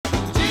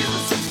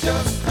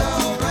just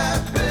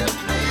alright with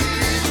me.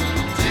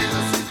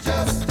 Jesus is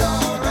just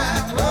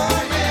alright,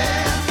 oh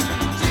yeah.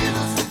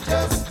 Jesus is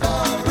just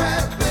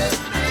alright with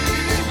me.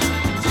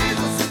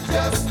 Jesus is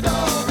just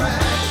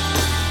alright.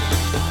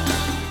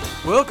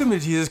 Welcome to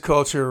Jesus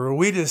Culture, where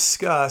we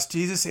discuss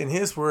Jesus and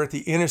His Word at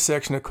the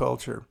intersection of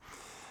culture.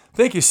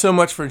 Thank you so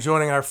much for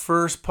joining our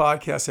first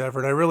podcast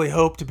effort. I really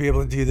hope to be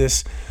able to do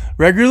this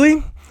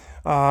regularly.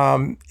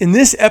 In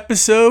this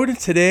episode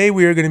today,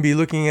 we are going to be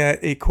looking at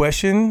a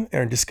question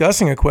or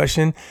discussing a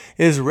question: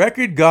 is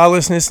record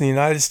godlessness in the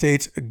United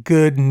States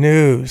good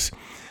news?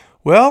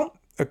 Well,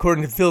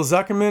 according to Phil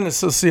Zuckerman, a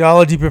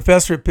sociology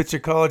professor at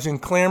Pitzer College in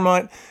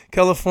Claremont,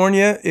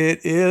 California,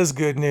 it is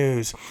good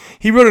news.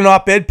 He wrote an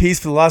op-ed piece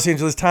for the Los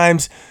Angeles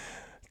Times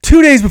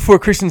 2 days before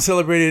Christians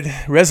celebrated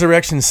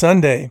Resurrection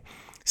Sunday.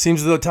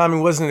 Seems as though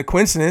timing wasn't a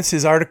coincidence.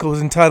 His article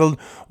was entitled,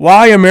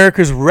 "Why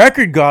America's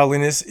Record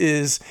Godliness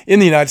is in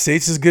the United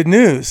States is Good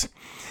News."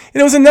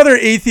 And it was another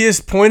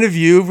atheist point of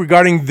view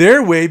regarding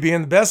their way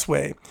being the best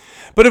way.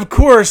 But of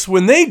course,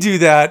 when they do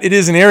that, it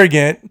isn't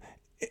arrogant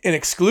and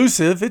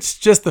exclusive. It's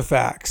just the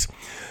facts.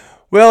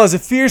 Well, as a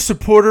fierce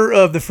supporter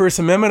of the First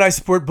Amendment, I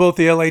support both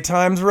the LA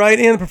Times right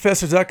and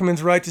Professor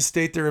Zuckerman's right to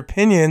state their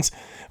opinions,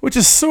 which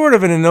is sort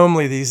of an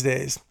anomaly these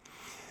days.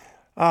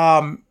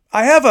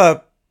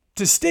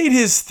 To state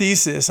his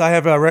thesis, I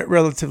have a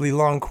relatively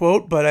long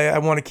quote, but I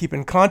want to keep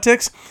in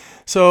context.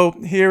 So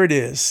here it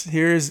is.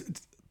 Here's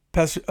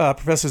Professor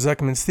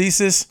Zuckerman's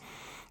thesis.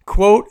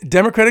 Quote,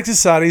 democratic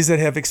societies that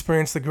have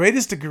experienced the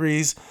greatest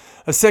degrees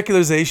of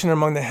secularization are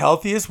among the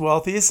healthiest,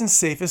 wealthiest, and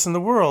safest in the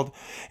world,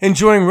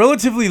 enjoying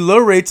relatively low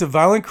rates of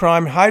violent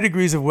crime, high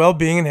degrees of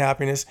well-being and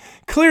happiness.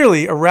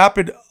 Clearly, a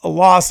rapid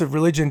loss of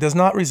religion does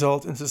not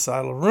result in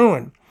societal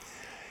ruin.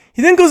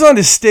 He then goes on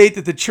to state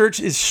that the church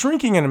is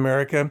shrinking in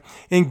America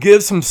and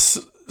gives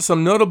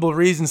some notable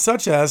reasons,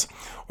 such as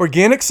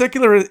organic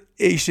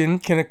secularization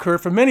can occur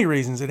for many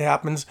reasons. It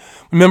happens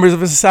when members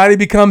of a society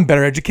become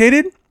better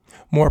educated,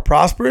 more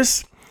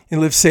prosperous, and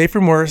live safer,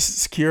 more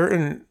secure,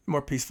 and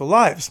more peaceful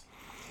lives.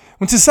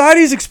 When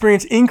societies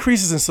experience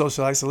increases in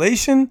social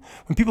isolation,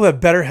 when people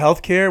have better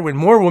health care, when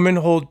more women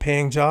hold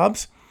paying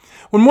jobs,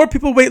 when more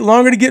people wait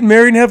longer to get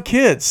married and have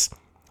kids.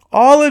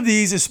 All of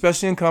these,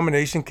 especially in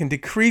combination, can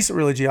decrease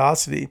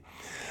religiosity.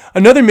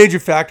 Another major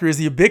factor is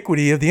the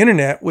ubiquity of the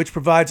internet, which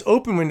provides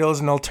open windows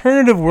and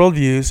alternative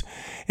worldviews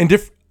in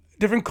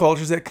different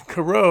cultures that can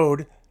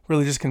corrode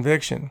religious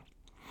conviction.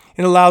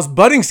 It allows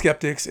budding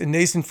skeptics and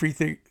nascent free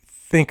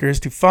thinkers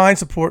to find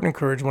support and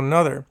encourage one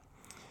another.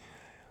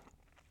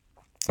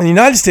 In the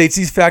United States,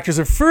 these factors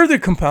are further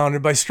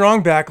compounded by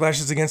strong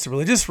backlashes against the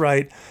religious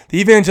right,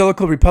 the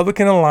Evangelical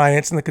Republican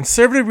Alliance, and the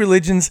conservative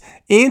religion's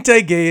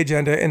anti-gay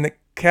agenda, and the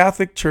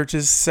Catholic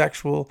Church's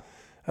sexual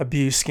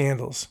abuse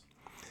scandals.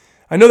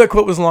 I know that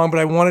quote was long, but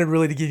I wanted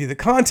really to give you the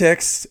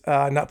context,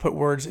 not put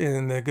words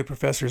in the good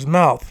professor's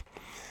mouth.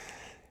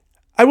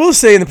 I will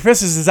say, in the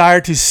professor's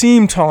desire to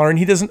seem tolerant,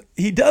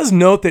 he does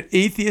note that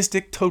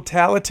atheistic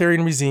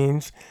totalitarian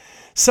regimes,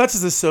 such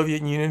as the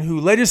Soviet Union, who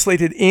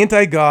legislated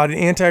anti-God and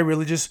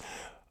anti-religious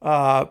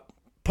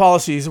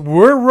policies,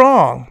 were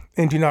wrong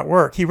and do not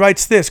work. He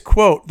writes this,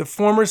 quote, the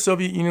former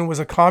Soviet Union was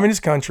a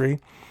communist country,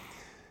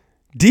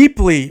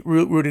 deeply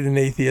rooted in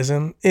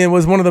atheism, and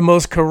was one of the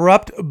most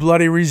corrupt,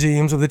 bloody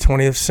regimes of the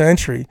 20th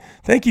century.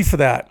 Thank you for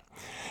that.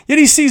 Yet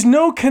he sees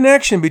no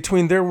connection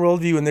between their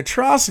worldview and the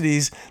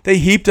atrocities they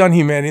heaped on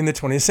humanity in the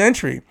 20th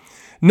century.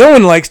 No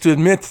one likes to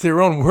admit that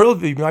their own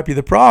worldview might be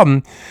the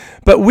problem,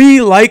 but we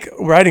like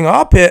writing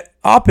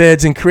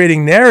op-eds and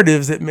creating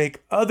narratives that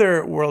make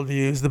other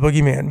worldviews the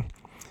boogeyman.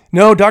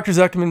 No, Dr.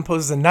 Zuckerman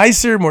poses a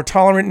nicer, more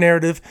tolerant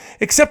narrative,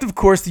 except, of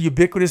course, the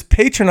ubiquitous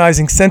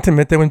patronizing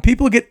sentiment that when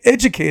people get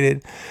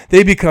educated,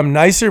 they become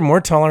nicer, more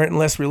tolerant, and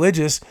less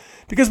religious,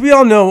 because we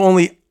all know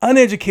only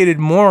uneducated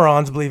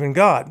morons believe in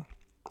God.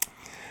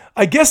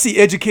 I guess the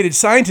educated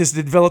scientists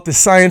that developed the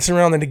science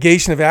around the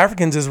negation of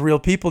Africans as real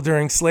people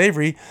during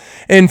slavery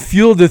and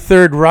fueled the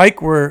Third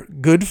Reich were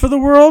good for the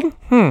world?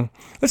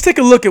 Let's take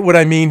a look at what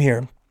I mean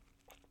here.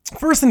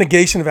 First, the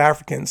negation of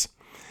Africans.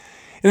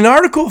 In an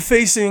article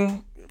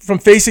Facing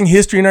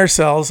History and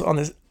Ourselves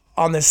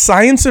on the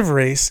Science of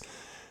Race,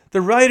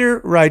 the writer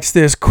writes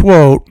this,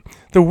 quote,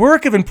 the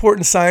work of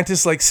important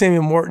scientists like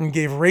Samuel Morton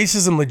gave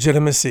racism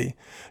legitimacy.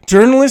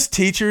 Journalists,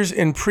 teachers,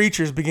 and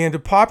preachers began to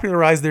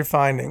popularize their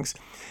findings.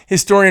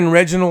 Historian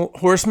Reginald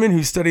Horseman,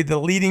 who studied the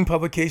leading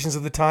publications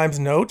of the times,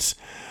 notes,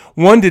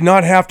 one did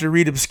not have to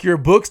read obscure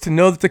books to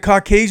know that the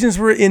Caucasians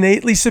were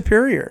innately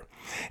superior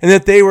and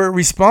that they were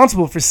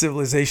responsible for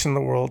civilization in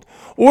the world,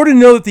 or to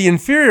know that the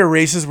inferior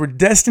races were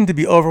destined to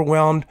be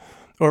overwhelmed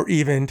or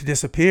even to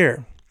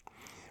disappear.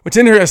 What's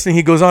interesting,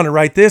 he goes on to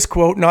write this,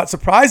 quote, not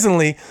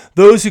surprisingly,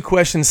 those who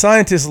questioned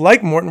scientists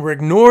like Morton were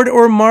ignored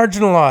or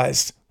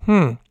marginalized.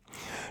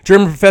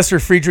 German professor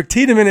Friedrich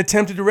Tiedemann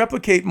attempted to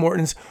replicate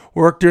Morton's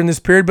work during this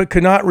period but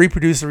could not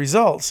reproduce the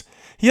results.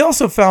 He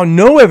also found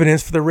no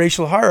evidence for the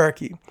racial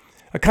hierarchy,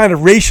 a kind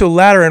of racial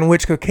ladder in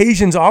which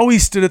Caucasians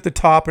always stood at the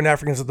top and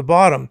Africans at the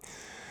bottom,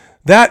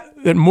 that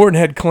Morton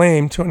had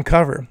claimed to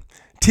uncover.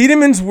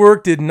 Tiedemann's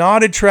work did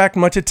not attract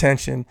much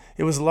attention.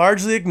 It was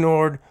largely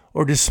ignored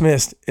or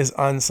dismissed as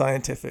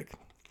unscientific.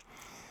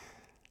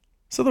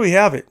 So there we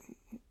have it.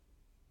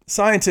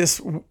 Scientists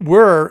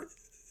were,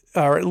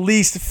 or at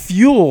least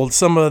fueled,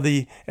 some of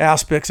the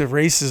aspects of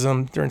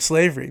racism during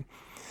slavery.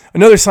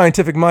 Another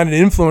scientific-minded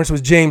influence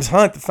was James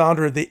Hunt, the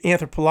founder of the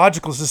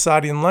Anthropological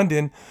Society in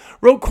London,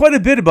 wrote quite a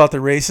bit about the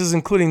races,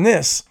 including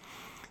this,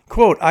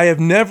 quote, I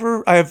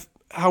have,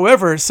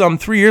 however, some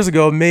 3 years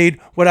ago, made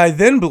what I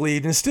then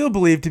believed and still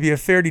believe to be a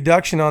fair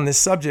deduction on this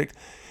subject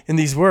in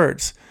these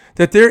words,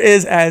 that there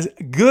is as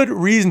good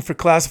reason for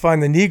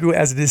classifying the Negro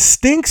as a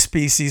distinct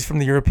species from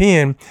the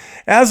European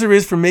as there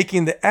is for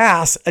making the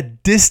ass a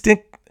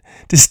distinct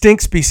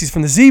species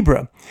from the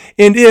zebra.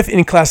 And if,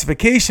 in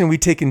classification, we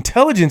take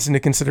intelligence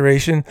into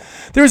consideration,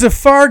 there is a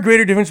far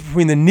greater difference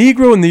between the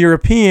Negro and the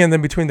European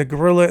than between the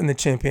gorilla and the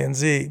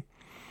chimpanzee.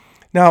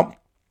 Now,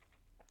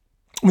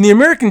 when the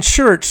American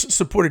church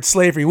supported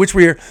slavery, which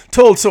we are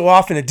told so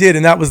often it did,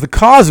 and that was the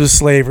cause of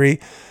slavery,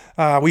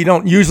 we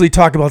don't usually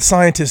talk about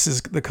scientists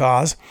as the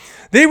cause,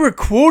 they were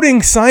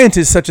quoting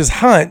scientists such as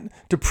Hunt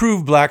to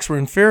prove blacks were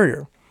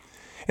inferior.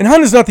 And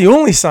Hunt is not the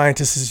only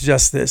scientist to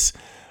suggest this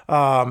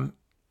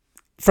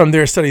from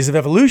their studies of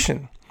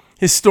evolution.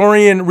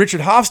 Historian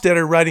Richard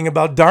Hofstadter, writing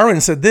about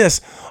Darwin, said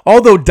this,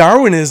 although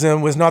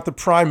Darwinism was not the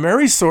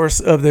primary source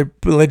of the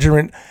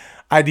belligerent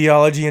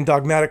ideology and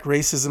dogmatic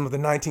racism of the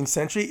 19th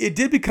century, it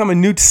did become a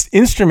new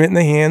instrument in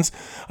the hands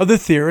of the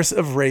theorists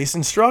of race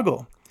and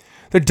struggle.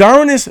 The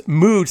Darwinist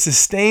mood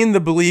sustained the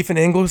belief in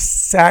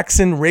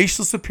Anglo-Saxon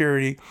racial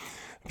superiority,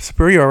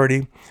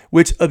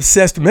 which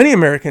obsessed many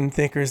American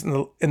thinkers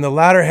in the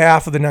latter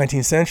half of the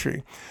 19th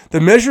century.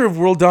 The measure of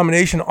world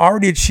domination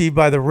already achieved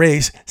by the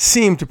race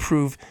seemed to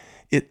prove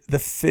it the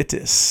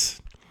fittest.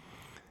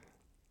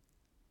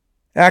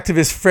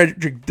 Activist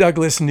Frederick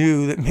Douglass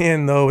knew that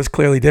man, though, was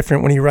clearly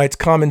different when he writes,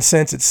 common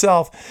sense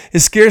itself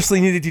is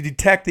scarcely needed to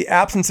detect the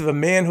absence of a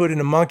manhood in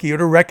a monkey or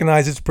to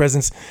recognize its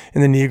presence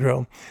in the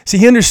Negro. See,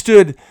 he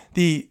understood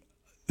the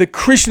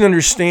Christian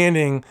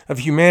understanding of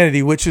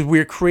humanity, which is we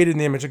are created in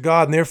the image of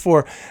God, and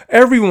therefore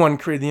everyone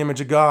created in the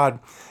image of God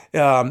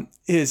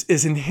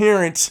is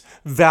inherent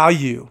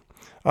value.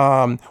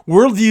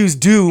 Worldviews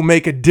do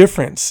make a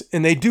difference,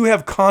 and they do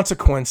have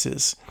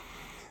consequences.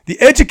 The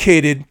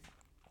educated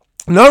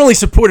not only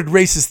supported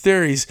racist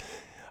theories,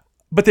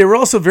 but they were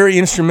also very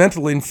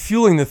instrumental in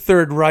fueling the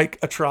Third Reich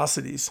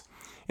atrocities.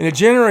 In a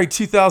January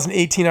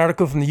 2018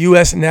 article from the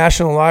U.S.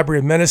 National Library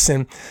of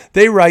Medicine,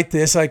 they write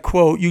this, I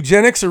quote,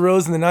 eugenics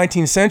arose in the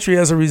 19th century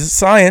as a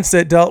science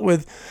that dealt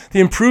with the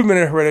improvement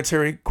of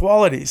hereditary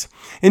qualities.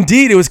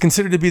 Indeed, it was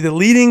considered to be the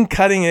leading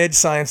cutting-edge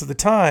science of the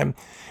time,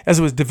 as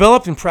it was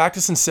developed and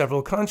practiced in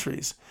several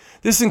countries.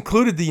 This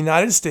included the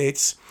United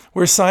States,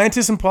 where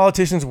scientists and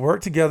politicians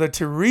worked together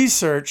to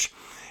research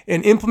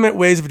and implement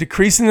ways of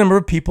decreasing the number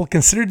of people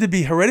considered to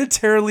be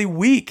hereditarily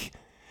weak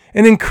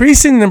and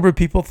increasing the number of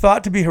people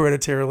thought to be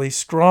hereditarily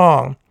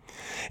strong.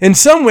 In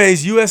some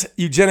ways, U.S.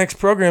 eugenics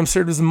programs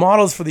served as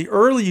models for the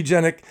early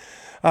eugenic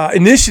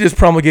initiatives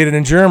promulgated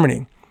in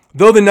Germany.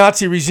 Though the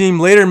Nazi regime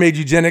later made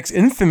eugenics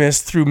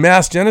infamous through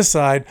mass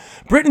genocide,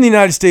 Britain and the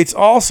United States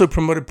also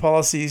promoted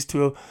policies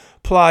to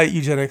apply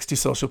eugenics to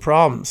social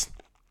problems.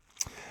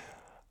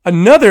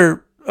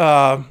 Another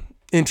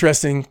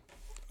interesting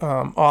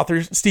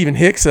author, Stephen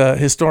Hicks, a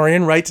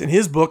historian, writes in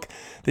his book,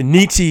 The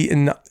Nietzsche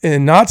and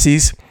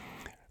Nazis,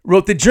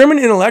 wrote that German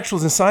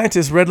intellectuals and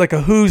scientists read like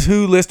a who's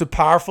who list of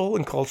powerful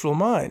and cultural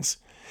minds.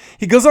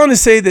 He goes on to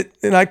say that,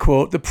 and I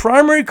quote, the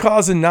primary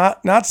cause of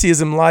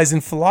Nazism lies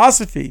in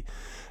philosophy,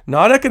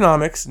 not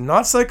economics,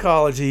 not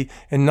psychology,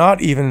 and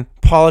not even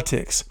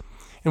politics.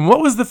 And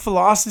what was the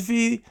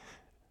philosophy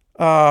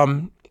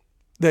that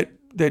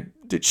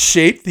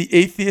shaped the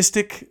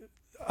atheistic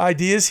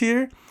ideas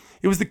here?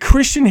 It was the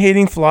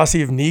Christian-hating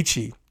philosophy of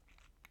Nietzsche.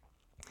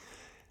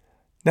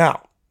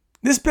 Now,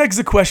 this begs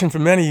the question for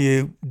many of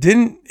you,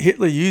 didn't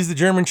Hitler use the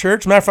German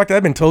church? Matter of fact,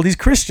 I've been told he's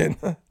Christian.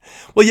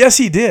 Well, yes,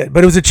 he did,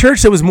 but it was a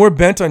church that was more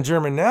bent on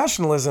German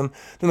nationalism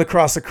than the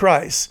cross of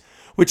Christ,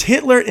 which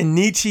Hitler and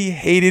Nietzsche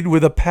hated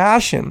with a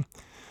passion.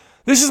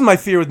 This is my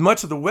fear with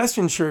much of the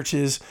Western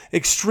church's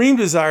extreme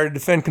desire to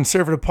defend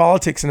conservative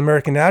politics and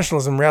American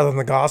nationalism rather than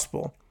the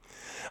gospel.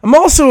 I'm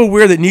also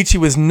aware that Nietzsche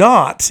was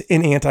not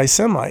an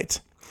anti-Semite.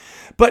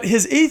 But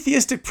his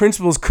atheistic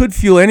principles could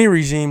fuel any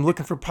regime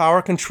looking for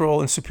power,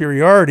 control, and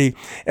superiority,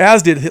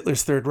 as did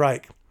Hitler's Third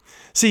Reich.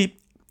 See,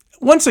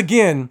 once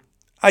again,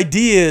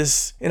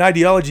 ideas and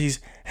ideologies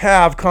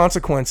have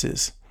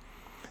consequences.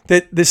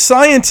 That the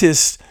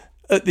scientists,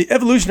 the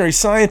evolutionary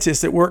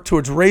scientists that work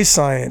towards race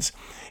science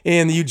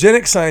and the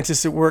eugenic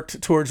scientists that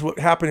worked towards what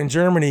happened in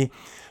Germany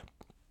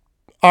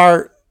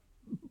are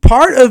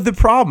part of the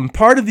problem,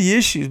 part of the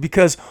issues,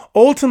 because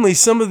ultimately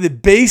some of the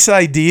base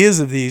ideas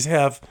of these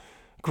have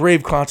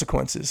grave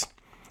consequences.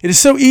 It is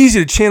so easy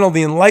to channel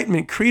the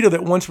Enlightenment credo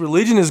that once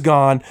religion is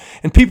gone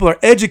and people are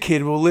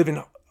educated, we'll live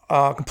in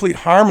complete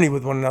harmony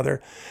with one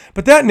another.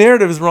 But that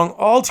narrative has rung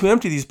all too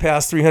empty these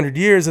past 300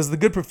 years, as the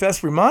good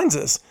professor reminds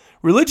us.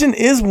 Religion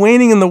is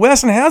waning in the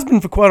West and has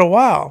been for quite a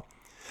while,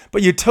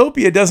 but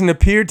utopia doesn't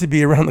appear to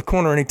be around the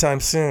corner anytime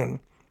soon.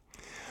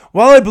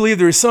 While I believe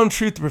there is some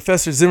truth to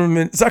Professor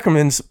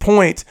Zuckerman's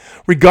point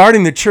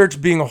regarding the church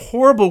being a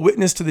horrible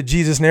witness to the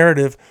Jesus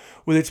narrative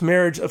with its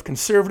marriage of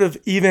conservative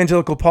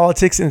evangelical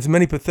politics and its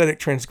many pathetic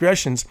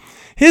transgressions,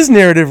 his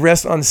narrative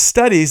rests on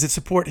studies that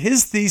support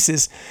his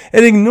thesis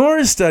and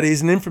ignores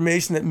studies and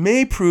information that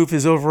may prove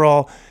his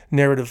overall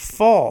narrative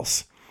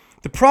false.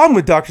 The problem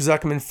with Dr.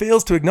 Zuckerman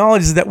fails to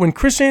acknowledge is that when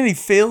Christianity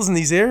fails in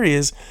these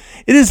areas,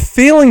 it is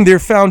failing their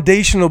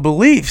foundational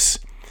beliefs.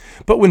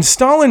 But when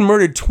Stalin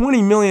murdered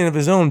 20 million of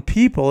his own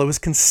people, it was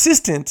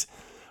consistent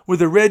with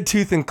the red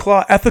tooth and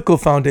claw ethical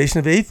foundation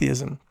of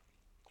atheism.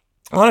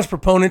 Honest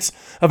proponents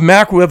of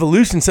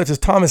macroevolution, such as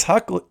Thomas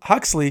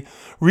Huxley,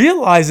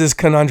 realized this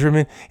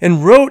conundrum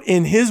and wrote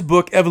in his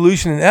book,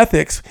 Evolution and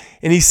Ethics,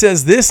 and he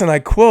says this, and I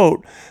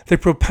quote, "The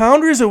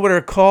propounders of what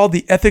are called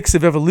the ethics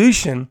of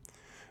evolution,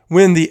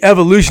 when the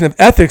evolution of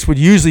ethics would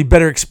usually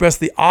better express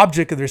the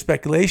object of their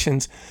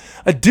speculations,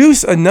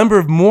 adduce a number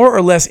of more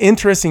or less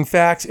interesting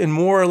facts and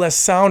more or less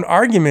sound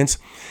arguments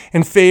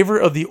in favor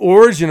of the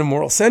origin of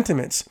moral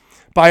sentiments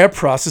by a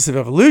process of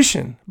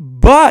evolution.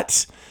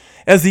 But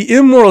as the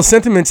immoral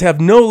sentiments have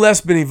no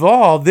less been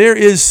evolved, there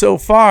is so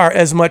far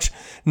as much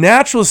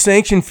natural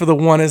sanction for the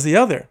one as the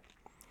other.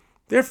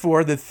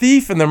 Therefore, the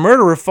thief and the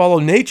murderer follow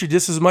nature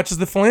just as much as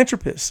the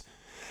philanthropist.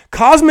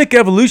 Cosmic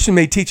evolution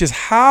may teach us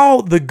how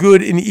the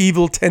good and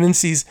evil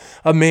tendencies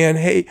of man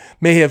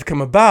may have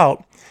come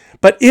about,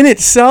 but in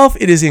itself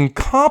it is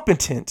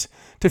incompetent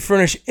to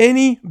furnish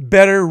any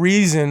better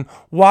reason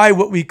why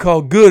what we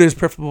call good is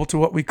preferable to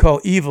what we call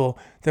evil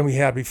than we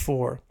had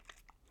before.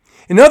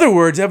 In other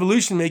words,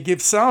 evolution may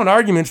give sound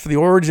arguments for the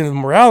origin of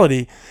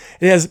morality,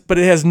 but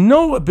it has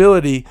no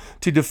ability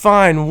to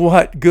define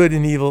what good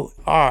and evil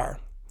are.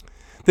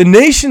 The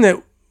notion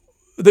that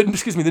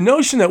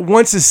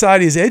once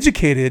society is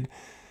educated,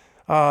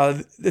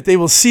 that they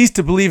will cease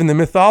to believe in the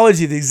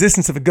mythology of the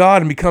existence of a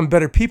God and become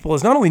better people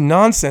is not only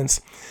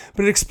nonsense,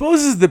 but it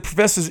exposes the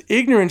professor's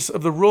ignorance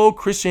of the role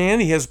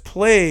Christianity has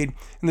played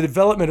in the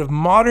development of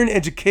modern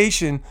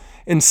education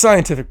and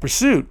scientific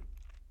pursuit.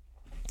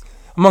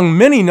 Among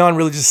many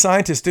non-religious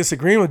scientists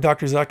disagreeing with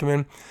Dr.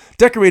 Zuckerman,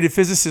 decorated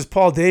physicist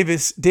Paul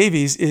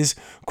Davies is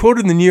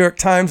quoted in the New York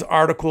Times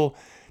article,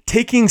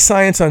 Taking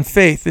Science on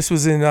Faith. This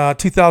was in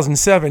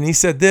 2007. He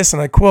said this,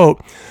 and I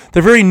quote,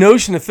 "The very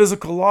notion of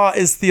physical law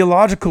is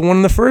theological one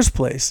in the first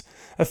place,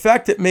 a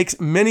fact that makes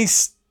many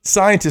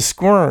scientists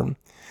squirm.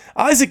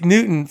 Isaac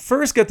Newton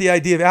first got the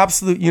idea of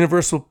absolute,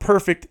 universal,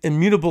 perfect,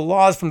 immutable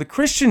laws from the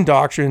Christian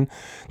doctrine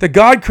that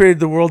God created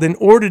the world and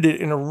ordered it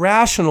in a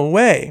rational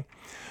way.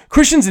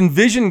 Christians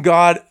envision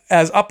God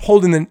as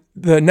upholding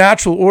the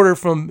natural order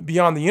from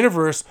beyond the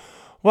universe,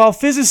 while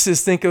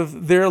physicists think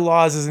of their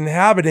laws as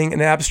inhabiting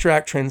an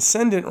abstract,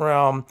 transcendent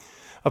realm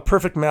of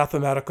perfect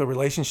mathematical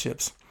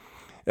relationships."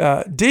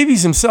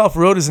 Davies himself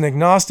wrote as an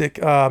agnostic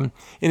in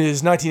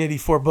his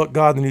 1984 book,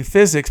 God and the New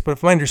Physics, but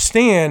from what I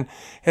understand,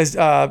 has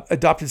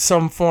adopted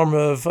some form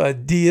of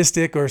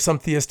deistic or some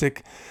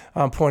theistic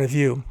point of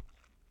view.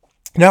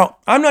 Now,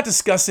 I'm not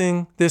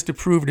discussing this to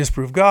prove or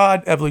disprove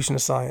God, evolution, or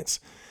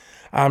science.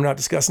 I'm not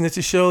discussing this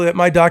to show that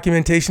my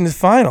documentation is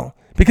final,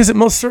 because it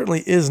most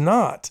certainly is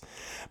not.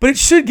 But it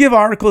should give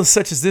articles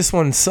such as this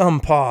one some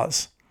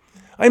pause.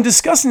 I am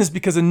discussing this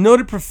because a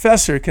noted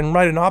professor can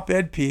write an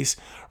op-ed piece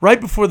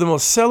right before the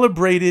most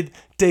celebrated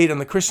date on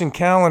the Christian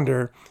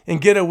calendar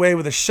and get away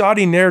with a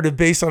shoddy narrative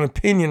based on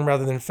opinion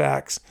rather than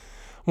facts,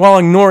 while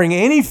ignoring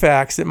any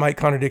facts that might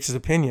contradict his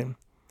opinion.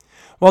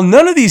 While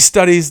none of these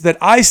studies that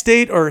I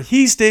state or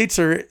he states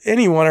or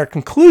anyone are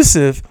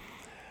conclusive,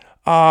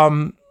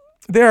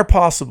 they are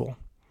possible,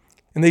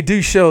 and they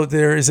do show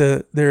there is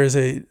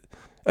a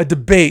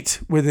debate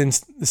within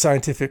the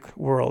scientific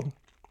world.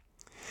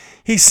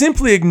 He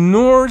simply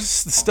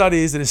ignores the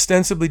studies that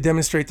ostensibly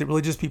demonstrate that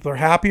religious people are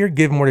happier,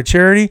 give more to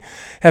charity,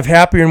 have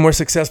happier and more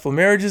successful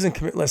marriages, and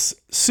commit less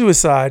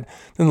suicide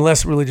than the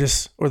less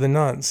religious or the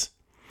nuns.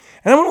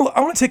 And I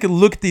want to take a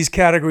look at these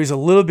categories a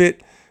little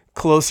bit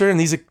closer, and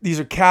these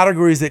are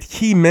categories that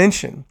he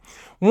mentioned.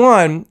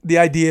 One, the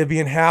idea of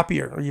being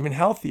happier or even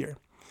healthier.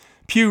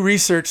 Pew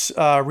Research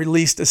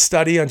released a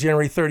study on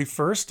January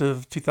 31st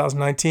of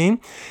 2019,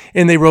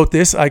 and they wrote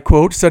this, I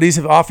quote, "Studies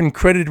have often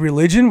credited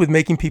religion with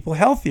making people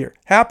healthier,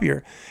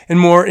 happier, and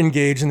more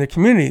engaged in their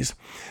communities.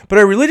 But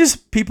are religious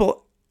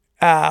people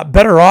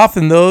better off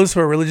than those who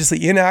are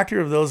religiously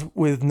inactive or those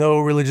with no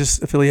religious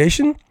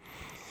affiliation?"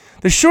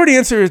 The short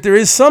answer is there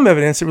is some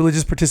evidence that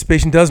religious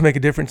participation does make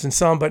a difference in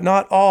some, but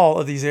not all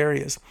of these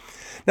areas.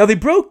 Now, they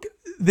broke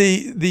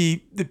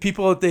the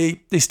people that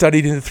they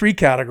studied into three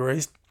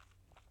categories.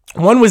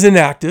 One was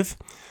inactive.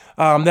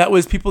 That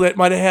was people that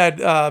might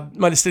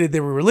have stated they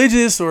were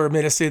religious or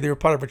might have stated they were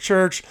part of a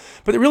church,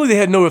 but they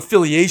had no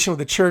affiliation with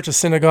a church, a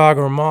synagogue,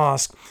 or a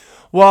mosque.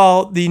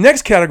 While the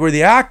next category,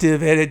 the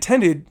active, had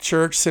attended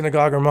church,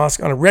 synagogue, or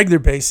mosque on a regular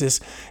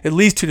basis, at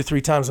least 2 to 3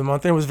 times a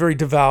month, and was very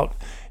devout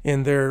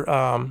in their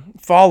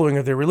following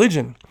of their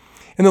religion.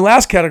 And the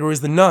last category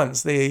is the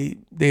nones. They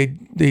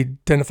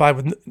identify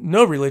with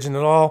no religion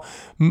at all.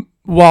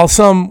 While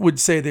some would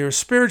say they are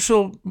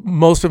spiritual,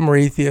 most of them are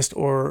atheist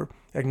or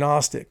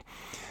agnostic.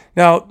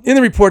 Now, in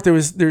the report,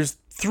 there's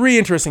three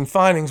interesting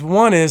findings.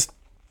 One is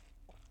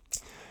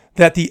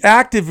that the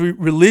active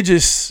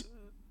religious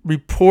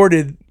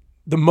reported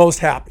the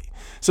most happy.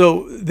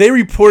 So they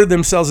reported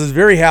themselves as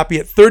very happy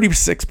at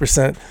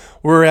 36%,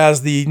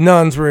 whereas the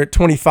nones were at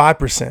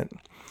 25%.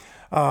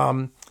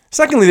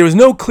 Secondly, there was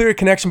no clear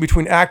connection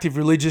between active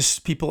religious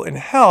people and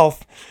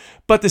health,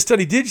 but the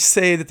study did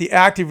say that the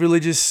active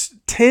religious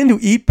tend to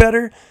eat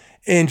better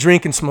and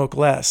drink and smoke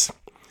less.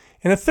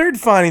 And a third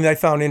finding that I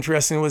found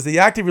interesting was the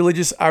active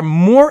religious are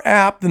more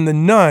apt than the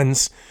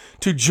nones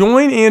to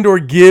join and or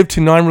give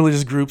to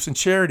non-religious groups and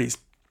charities.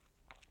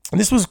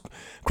 And this was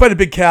quite a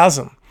big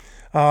chasm.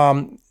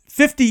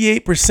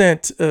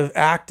 58% of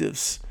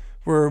actives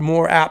were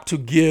more apt to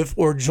give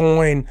or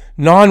join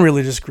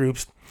non-religious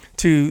groups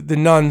to the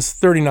nones,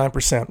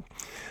 39%.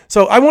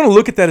 So I want to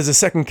look at that as a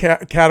second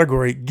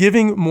category,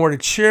 giving more to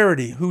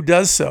charity. Who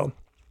does so?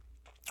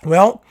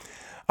 Well,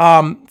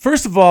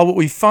 first of all, what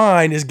we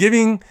find is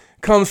giving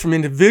comes from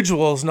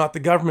individuals, not the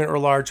government or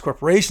large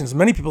corporations.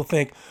 Many people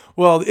think,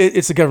 well,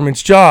 it's the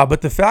government's job.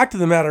 But the fact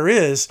of the matter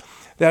is,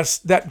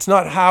 that's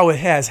not how it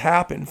has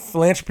happened.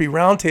 Philanthropy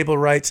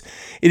Roundtable writes,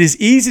 it is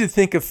easy to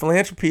think of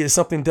philanthropy as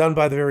something done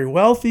by the very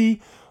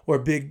wealthy or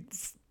big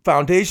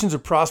foundations or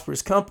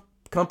prosperous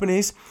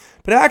companies.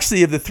 But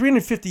actually, of the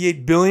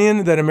 $358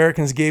 billion that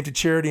Americans gave to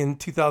charity in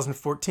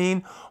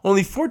 2014,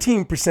 only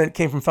 14%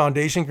 came from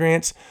foundation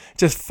grants,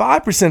 just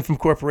 5% from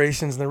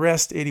corporations, and the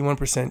rest,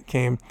 81%,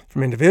 came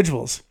from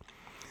individuals.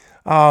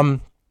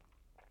 What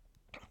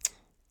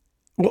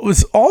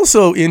was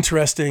also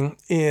interesting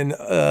in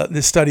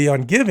this study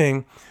on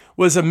giving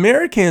was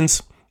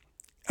Americans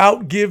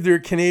outgive their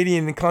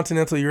Canadian and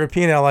continental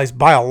European allies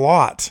by a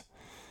lot.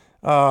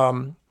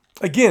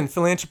 Again,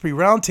 Philanthropy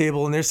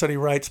Roundtable in their study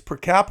writes, per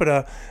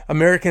capita,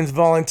 Americans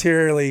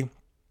voluntarily,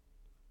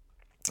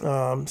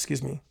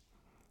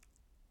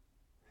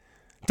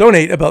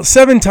 donate about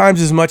 7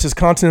 times as much as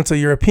continental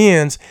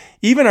Europeans.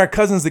 Even our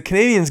cousins, the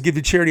Canadians, give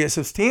to charity at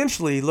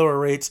substantially lower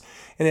rates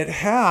and at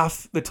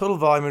half the total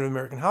volume of an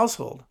American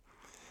household.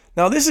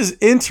 Now, this is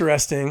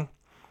interesting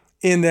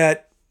in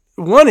that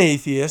one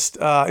atheist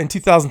in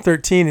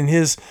 2013 in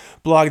his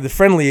blog, The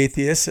Friendly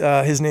Atheist,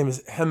 his name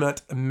is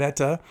Hemant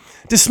Mehta,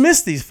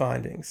 dismissed these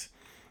findings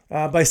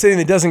by saying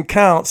it doesn't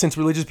count since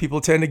religious people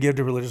tend to give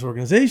to religious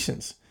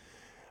organizations.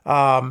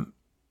 Not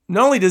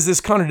only does this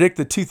contradict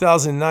the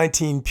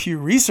 2019 Pew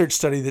Research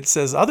study that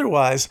says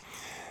otherwise,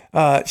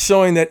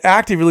 showing that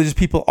active religious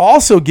people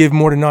also give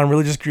more to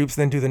non-religious groups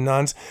than do the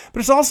nones, but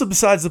it's also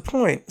besides the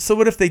point. So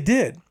what if they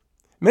did?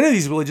 Many of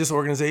these religious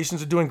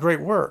organizations are doing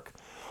great work.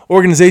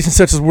 Organizations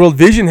such as World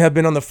Vision have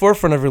been on the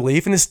forefront of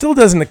relief, and it still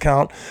doesn't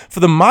account for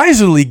the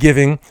miserly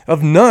giving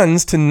of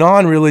nones to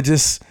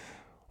non-religious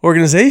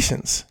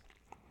organizations.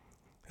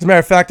 As a matter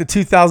of fact, the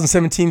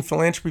 2017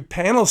 Philanthropy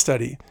Panel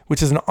Study,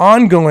 which is an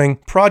ongoing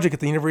project at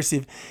the University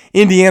of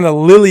Indiana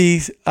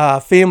Lilly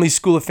Family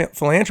School of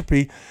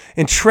Philanthropy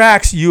and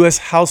tracks U.S.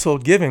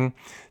 household giving,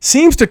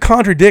 seems to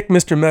contradict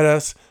Mr.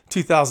 Mehta's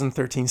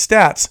 2013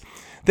 stats.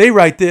 They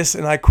write this,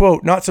 and I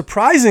quote, "Not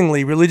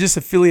surprisingly, religious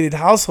affiliated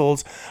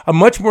households are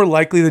much more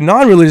likely than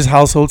non-religious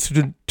households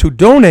to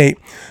donate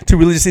to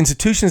religious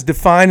institutions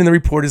defined in the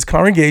report as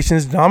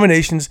congregations,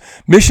 denominations,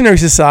 missionary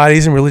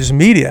societies, and religious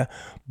media.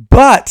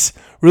 But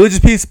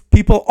religious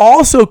people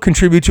also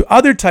contribute to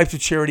other types of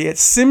charity at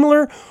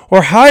similar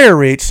or higher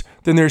rates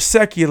than their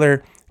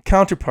secular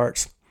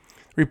counterparts."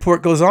 The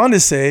report goes on to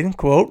say,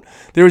 quote,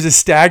 "There is a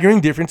staggering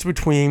difference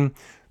between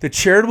the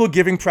charitable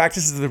giving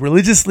practices of the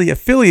religiously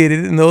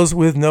affiliated and those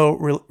with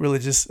no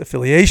religious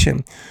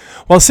affiliation.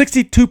 While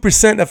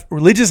 62% of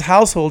religious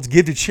households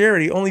give to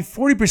charity, only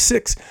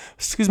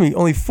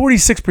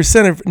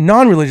 46% of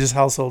non-religious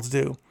households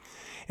do.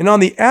 And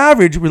on the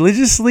average,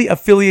 religiously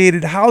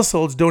affiliated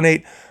households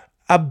donate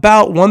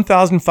about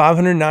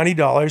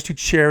 $1,590 to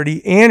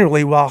charity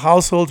annually, while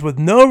households with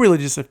no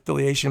religious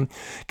affiliation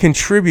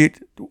contribute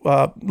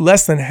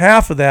less than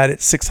half of that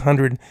at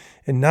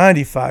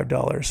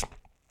 $695.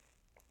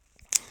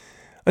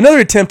 Another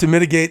attempt to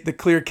mitigate the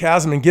clear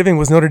chasm in giving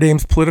was Notre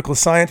Dame's political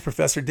science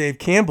professor Dave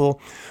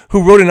Campbell,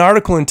 who wrote an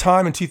article in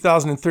Time in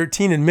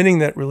 2013 admitting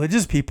that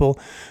religious people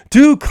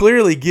do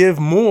clearly give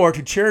more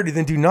to charity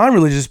than do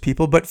non-religious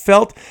people, but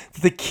felt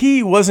that the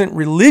key wasn't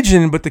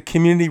religion, but the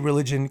community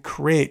religion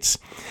creates.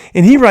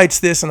 And he writes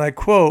this, and I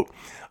quote,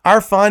 "Our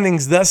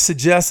findings thus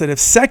suggest that if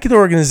secular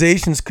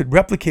organizations could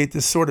replicate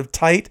this sort of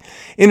tight,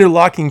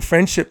 interlocking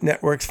friendship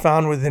networks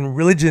found within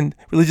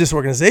religious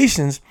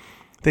organizations,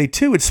 they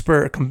too would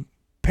spur a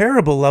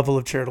comparable level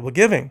of charitable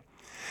giving.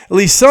 At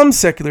least some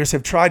secularists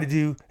have tried to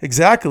do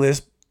exactly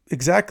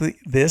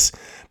this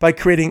by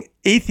creating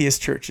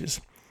atheist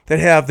churches that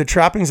have the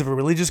trappings of a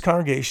religious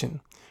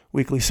congregation,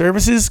 weekly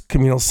services,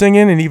 communal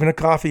singing, and even a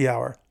coffee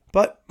hour,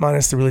 but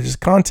minus the religious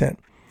content."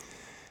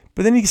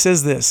 But then he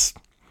says this,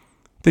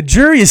 "The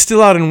jury is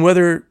still out on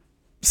whether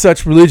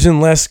such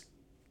religionless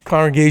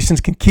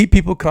congregations can keep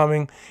people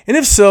coming, and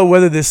if so,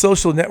 whether the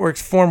social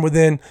networks formed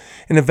within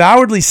an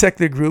avowedly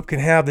secular group can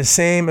have the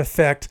same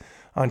effect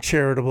on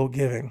charitable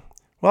giving.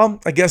 Well,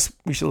 I guess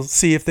we shall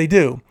see if they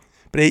do.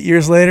 But 8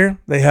 years later,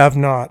 they have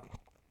not.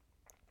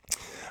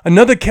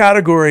 Another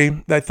category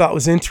that I thought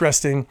was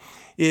interesting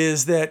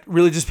is that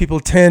religious people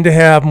tend to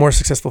have more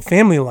successful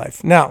family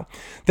life. Now,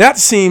 that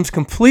seems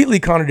completely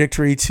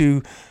contradictory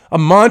to a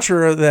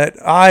mantra that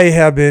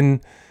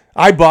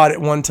I bought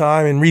at one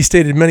time and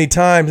restated many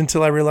times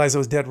until I realized I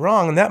was dead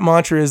wrong. And that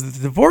mantra is that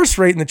the divorce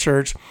rate in the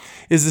church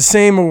is the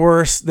same or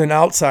worse than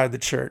outside the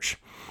church.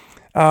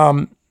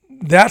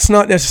 That's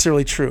not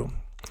necessarily true.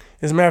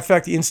 As a matter of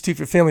fact, the Institute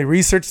for Family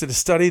Research did a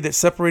study that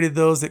separated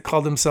those that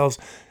called themselves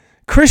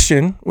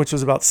Christian, which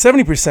was about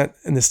 70%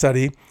 in the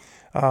study,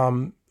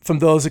 from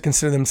those that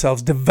consider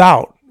themselves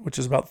devout, which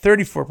is about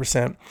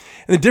 34%. And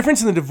the difference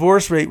in the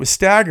divorce rate was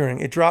staggering.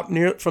 It dropped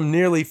from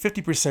nearly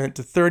 50%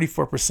 to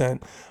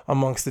 34%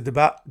 amongst the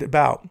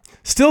devout.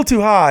 Still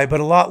too high, but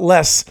a lot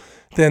less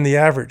than the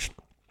average.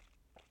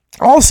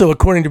 Also,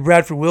 according to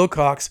Bradford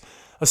Wilcox,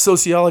 a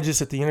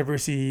sociologist at the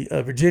University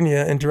of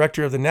Virginia and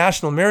director of the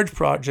National Marriage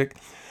Project,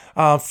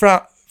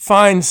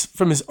 finds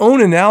from his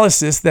own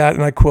analysis that,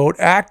 and I quote,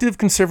 active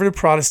conservative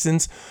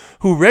Protestants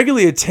who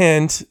regularly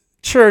attend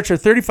church are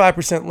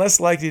 35% less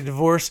likely to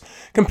divorce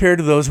compared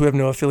to those who have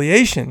no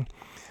affiliation.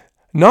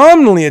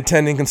 Nominally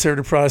attending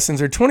conservative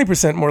Protestants are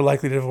 20% more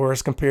likely to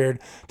divorce compared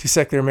to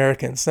secular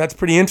Americans. That's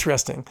pretty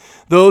interesting.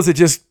 Those that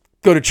just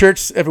go to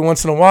church every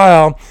once in a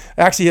while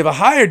actually have a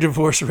higher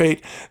divorce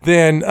rate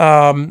than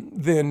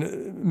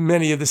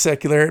many of the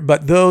secular,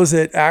 but those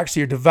that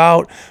actually are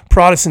devout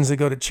Protestants that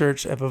go to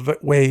church have a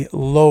way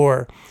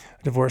lower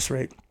divorce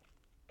rate.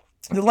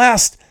 The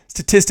last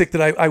statistic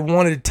that I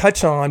wanted to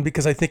touch on,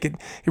 because I think it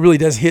really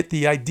does hit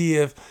the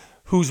idea of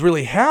who's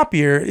really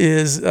happier,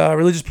 is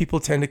religious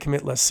people tend to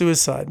commit less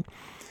suicide.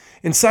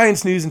 In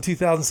Science News in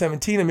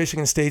 2017, a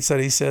Michigan State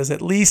study says,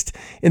 at least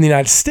in the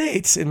United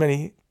States, in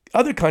many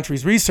other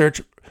countries,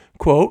 research,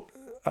 quote,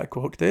 I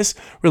quote this,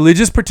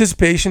 religious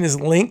participation is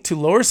linked to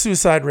lower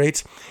suicide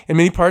rates in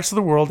many parts of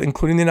the world,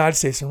 including the United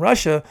States and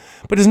Russia,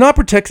 but does not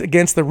protect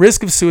against the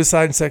risk of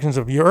suicide in sections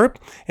of Europe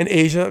and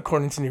Asia,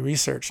 according to new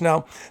research.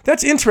 Now,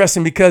 that's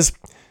interesting because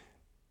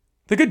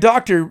the good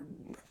doctor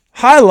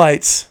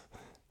highlights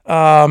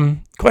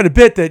quite a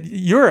bit that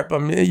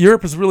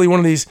Europe is really one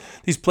of these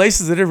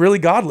places that are really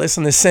godless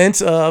in the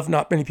sense of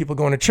not many people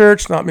going to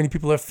church, not many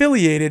people are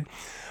affiliated,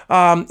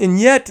 and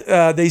yet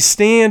they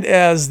stand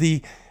as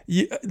the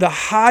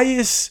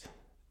highest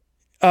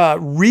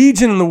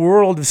region in the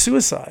world of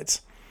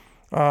suicides.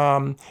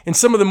 In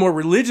some of the more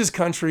religious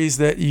countries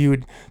that you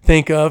would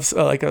think of,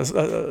 like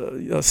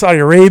Saudi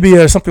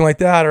Arabia or something like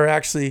that, are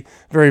actually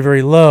very,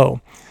 very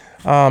low.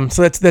 So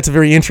that's a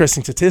very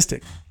interesting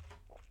statistic.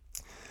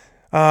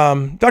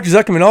 Dr.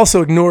 Zuckerman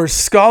also ignores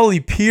scholarly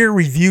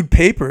peer-reviewed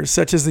papers,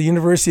 such as the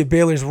University of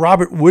Baylor's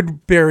Robert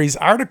Woodbury's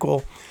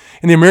article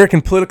in the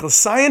American Political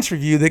Science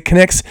Review that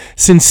connects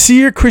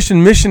sincere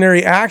Christian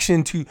missionary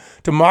action to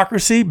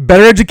democracy,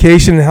 better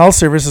education, and health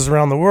services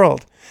around the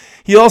world.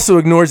 He also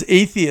ignores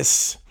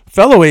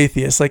fellow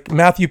atheists like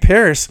Matthew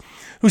Paris,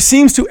 who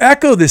seems to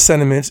echo this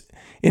sentiment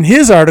in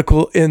his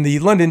article in the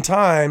London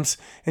Times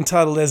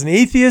entitled, "As an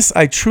Atheist,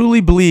 I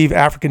Truly Believe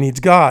Africa Needs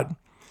God."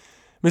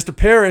 Mr.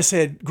 Paris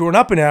had grown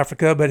up in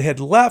Africa, but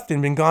had left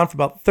and been gone for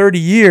about 30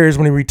 years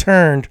when he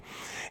returned,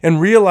 and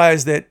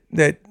realized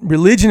that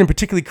religion, and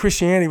particularly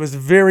Christianity, was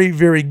very,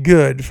 very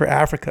good for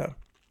Africa.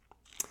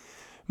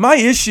 My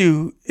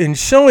issue in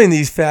showing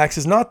these facts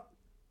is not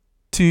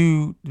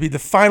to be the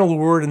final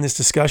word in this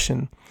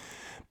discussion,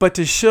 but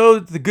to show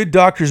that the good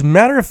doctor's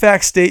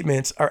matter-of-fact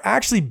statements are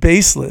actually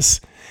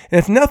baseless, and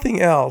if nothing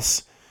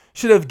else,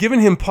 should have given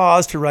him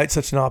pause to write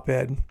such an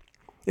op-ed.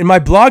 In my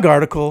blog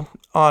article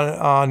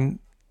on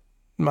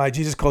my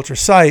Jesus Culture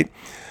site,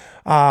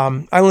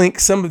 I link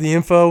some of the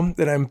info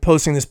that I'm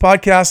posting this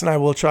podcast, and I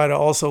will try to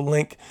also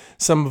link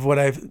some of what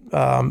I've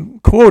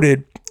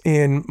quoted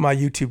in my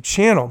YouTube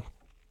channel.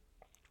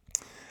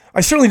 I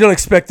certainly don't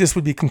expect this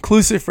would be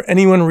conclusive for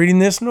anyone reading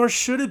this, nor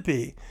should it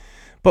be.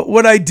 But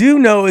what I do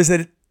know is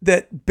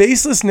that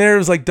baseless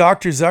narratives like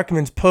Dr.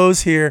 Zuckerman's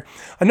pose here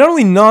are not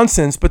only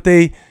nonsense, but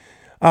they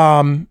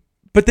can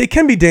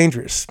be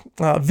dangerous.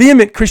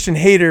 Vehement Christian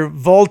hater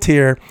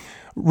Voltaire,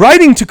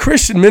 writing to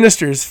Christian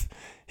ministers,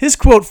 his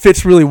quote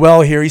fits really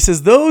well here. He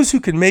says, "Those who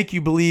can make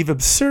you believe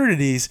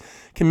absurdities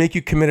can make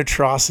you commit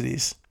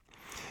atrocities."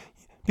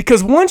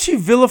 Because once you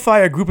vilify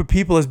a group of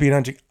people as being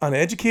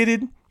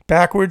uneducated,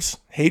 backwards,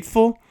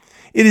 hateful,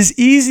 it is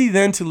easy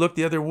then to look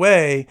the other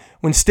way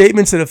when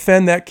statements that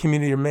offend that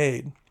community are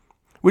made,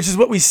 which is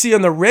what we see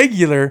on the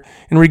regular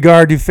in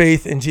regard to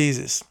faith in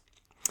Jesus.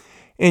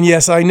 And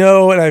yes, I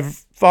know, and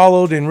I've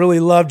followed and really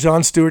loved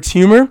Jon Stewart's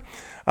humor.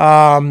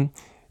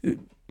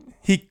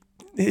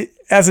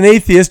 As an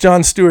atheist,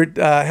 Jon Stewart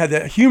had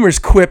a humorous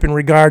quip in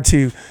regard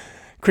to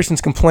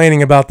Christians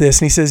complaining about this.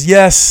 And he says,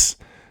 "Yes,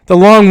 the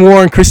long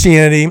war in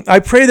Christianity. I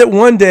pray that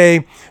one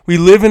day we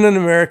live in an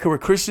America where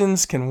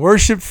Christians can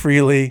worship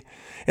freely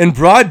in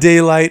broad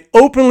daylight,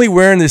 openly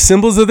wearing the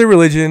symbols of their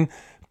religion,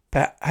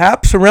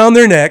 perhaps around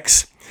their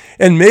necks,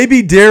 and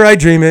maybe, dare I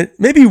dream it,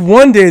 maybe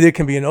one day there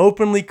can be an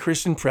openly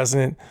Christian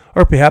president,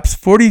 or perhaps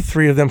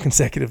 43 of them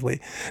consecutively.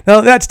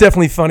 Now, that's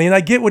definitely funny, and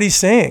I get what he's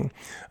saying.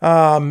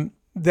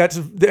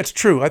 That's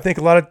true. I think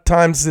a lot of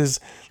times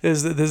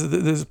there's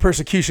a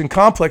persecution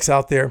complex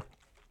out there.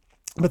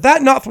 But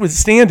that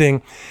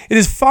notwithstanding, it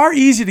is far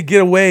easier to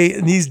get away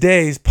in these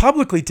days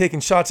publicly taking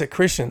shots at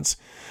Christians.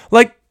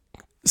 Like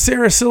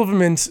Sarah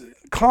Silverman's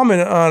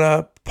comment on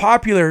a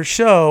popular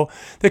show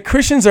that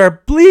Christians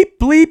are bleep,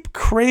 bleep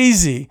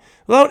crazy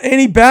without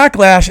any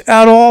backlash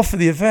at all for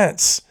the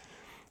events.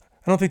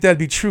 I don't think that'd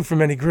be true for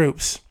many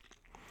groups.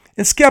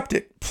 And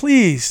skeptic,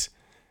 please,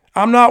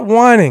 I'm not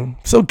whining,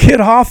 so get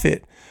off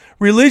it.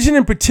 Religion,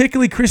 and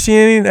particularly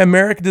Christianity in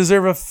America,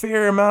 deserve a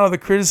fair amount of the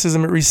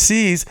criticism it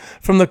receives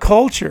from the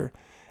culture.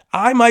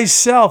 I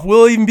myself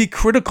will even be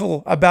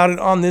critical about it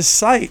on this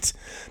site.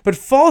 But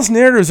false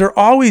narratives are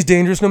always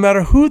dangerous no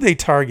matter who they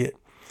target.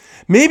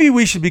 Maybe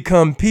we should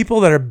become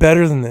people that are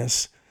better than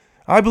this.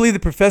 I believe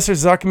that Professor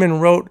Zuckerman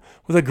wrote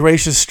with a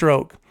gracious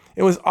stroke.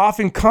 It was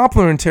often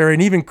complimentary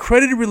and even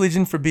credited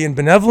religion for being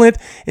benevolent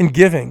and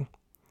giving.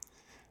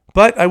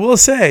 But I will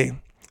say,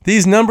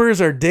 these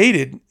numbers are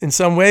dated in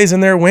some ways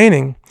and they're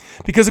waning.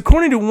 Because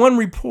according to one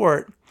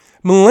report,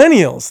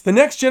 millennials, the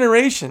next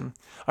generation,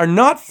 are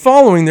not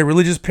following their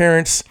religious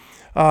parents'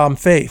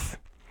 faith,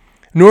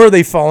 nor are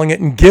they following it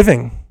in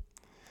giving.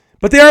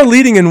 But they are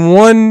leading in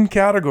one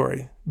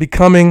category,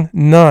 becoming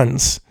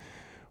nuns,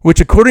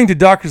 which according to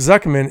Dr.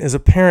 Zuckerman is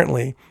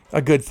apparently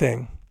a good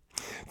thing.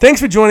 Thanks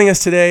for joining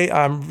us today.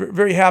 I'm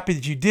very happy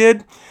that you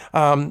did.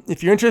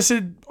 If you're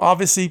interested,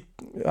 obviously,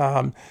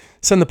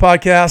 send the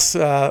podcast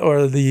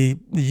or the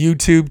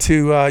YouTube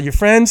to your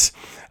friends.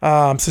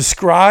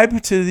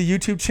 Subscribe to the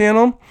YouTube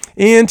channel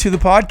and to the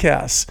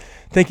podcast.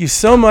 Thank you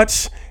so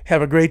much.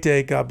 Have a great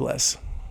day. God bless.